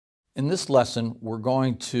In this lesson, we're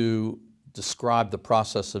going to describe the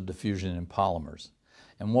process of diffusion in polymers.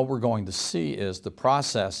 And what we're going to see is the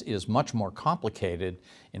process is much more complicated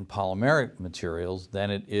in polymeric materials than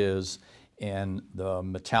it is in the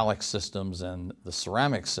metallic systems and the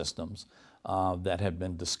ceramic systems that have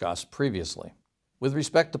been discussed previously. With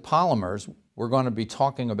respect to polymers, we're going to be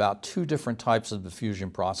talking about two different types of diffusion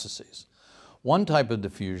processes. One type of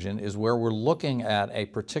diffusion is where we're looking at a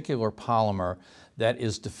particular polymer that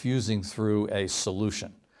is diffusing through a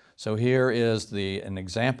solution. So here is an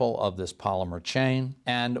example of this polymer chain,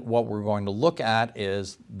 and what we're going to look at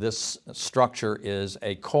is this structure is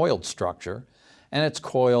a coiled structure, and it's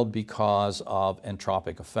coiled because of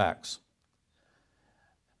entropic effects.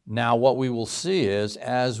 Now what we will see is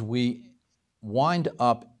as we wind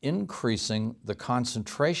up increasing the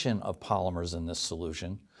concentration of polymers in this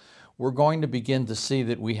solution, we're going to begin to see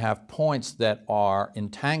that we have points that are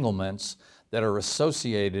entanglements that are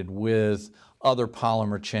associated with other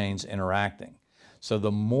polymer chains interacting. So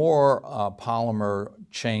the more polymer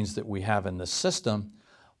chains that we have in the system,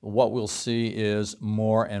 what we'll see is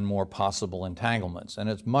more and more possible entanglements. And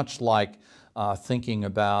it's much like thinking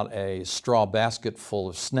about a straw basket full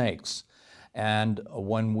of snakes. And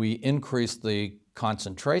when we increase the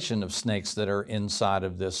concentration of snakes that are inside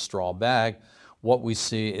of this straw bag, what we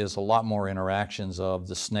see is a lot more interactions of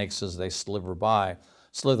the snakes as they slither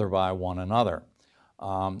by one another.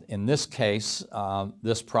 In this case,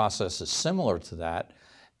 this process is similar to that,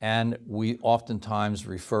 and we oftentimes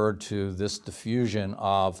refer to this diffusion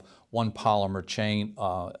of one polymer chain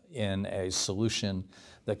in a solution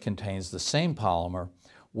that contains the same polymer.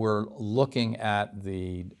 We're looking at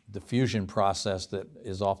the diffusion process that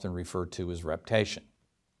is often referred to as reptation.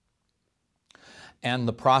 And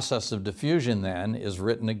the process of diffusion then is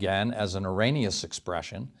written again as an Arrhenius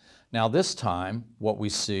expression. Now this time what we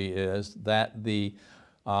see is that the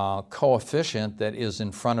coefficient that is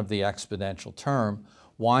in front of the exponential term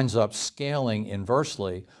winds up scaling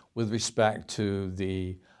inversely with respect to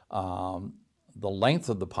the length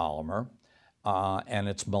of the polymer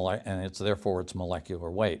and therefore its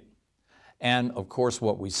molecular weight. And of course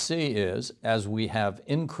what we see is as we have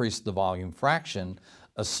increased the volume fraction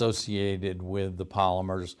associated with the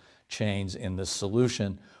polymers chains in this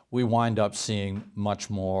solution, we wind up seeing much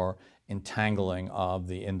more entangling of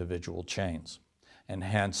the individual chains. And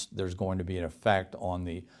hence there's going to be an effect on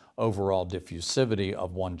the overall diffusivity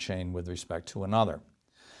of one chain with respect to another.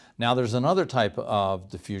 Now there's another type of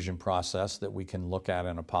diffusion process that we can look at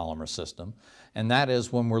in a polymer system, and that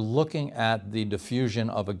is when we're looking at the diffusion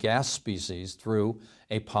of a gas species through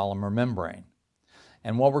a polymer membrane.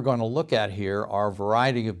 And what we're going to look at here are a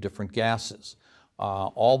variety of different gases,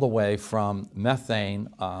 all the way from methane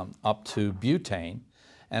up to butane.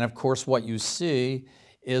 And of course what you see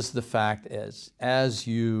is the fact is as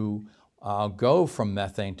you go from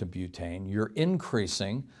methane to butane, you're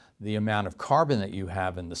increasing the amount of carbon that you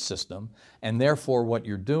have in the system, and therefore what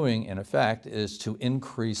you're doing in effect is to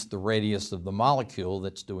increase the radius of the molecule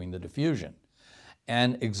that's doing the diffusion.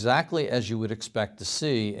 And exactly as you would expect to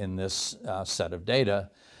see in this set of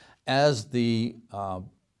data, as the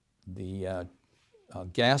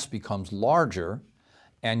gas becomes larger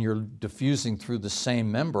and you're diffusing through the same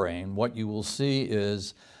membrane, what you will see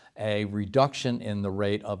is a reduction in the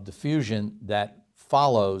rate of diffusion that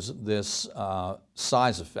follows this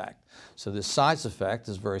size effect. So this size effect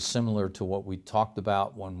is very similar to what we talked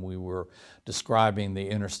about when we were describing the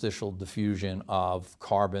interstitial diffusion of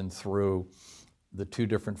carbon through the two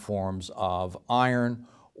different forms of iron,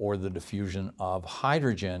 or the diffusion of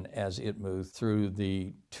hydrogen as it moved through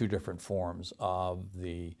the two different forms of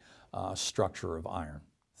the structure of iron.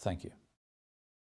 Thank you.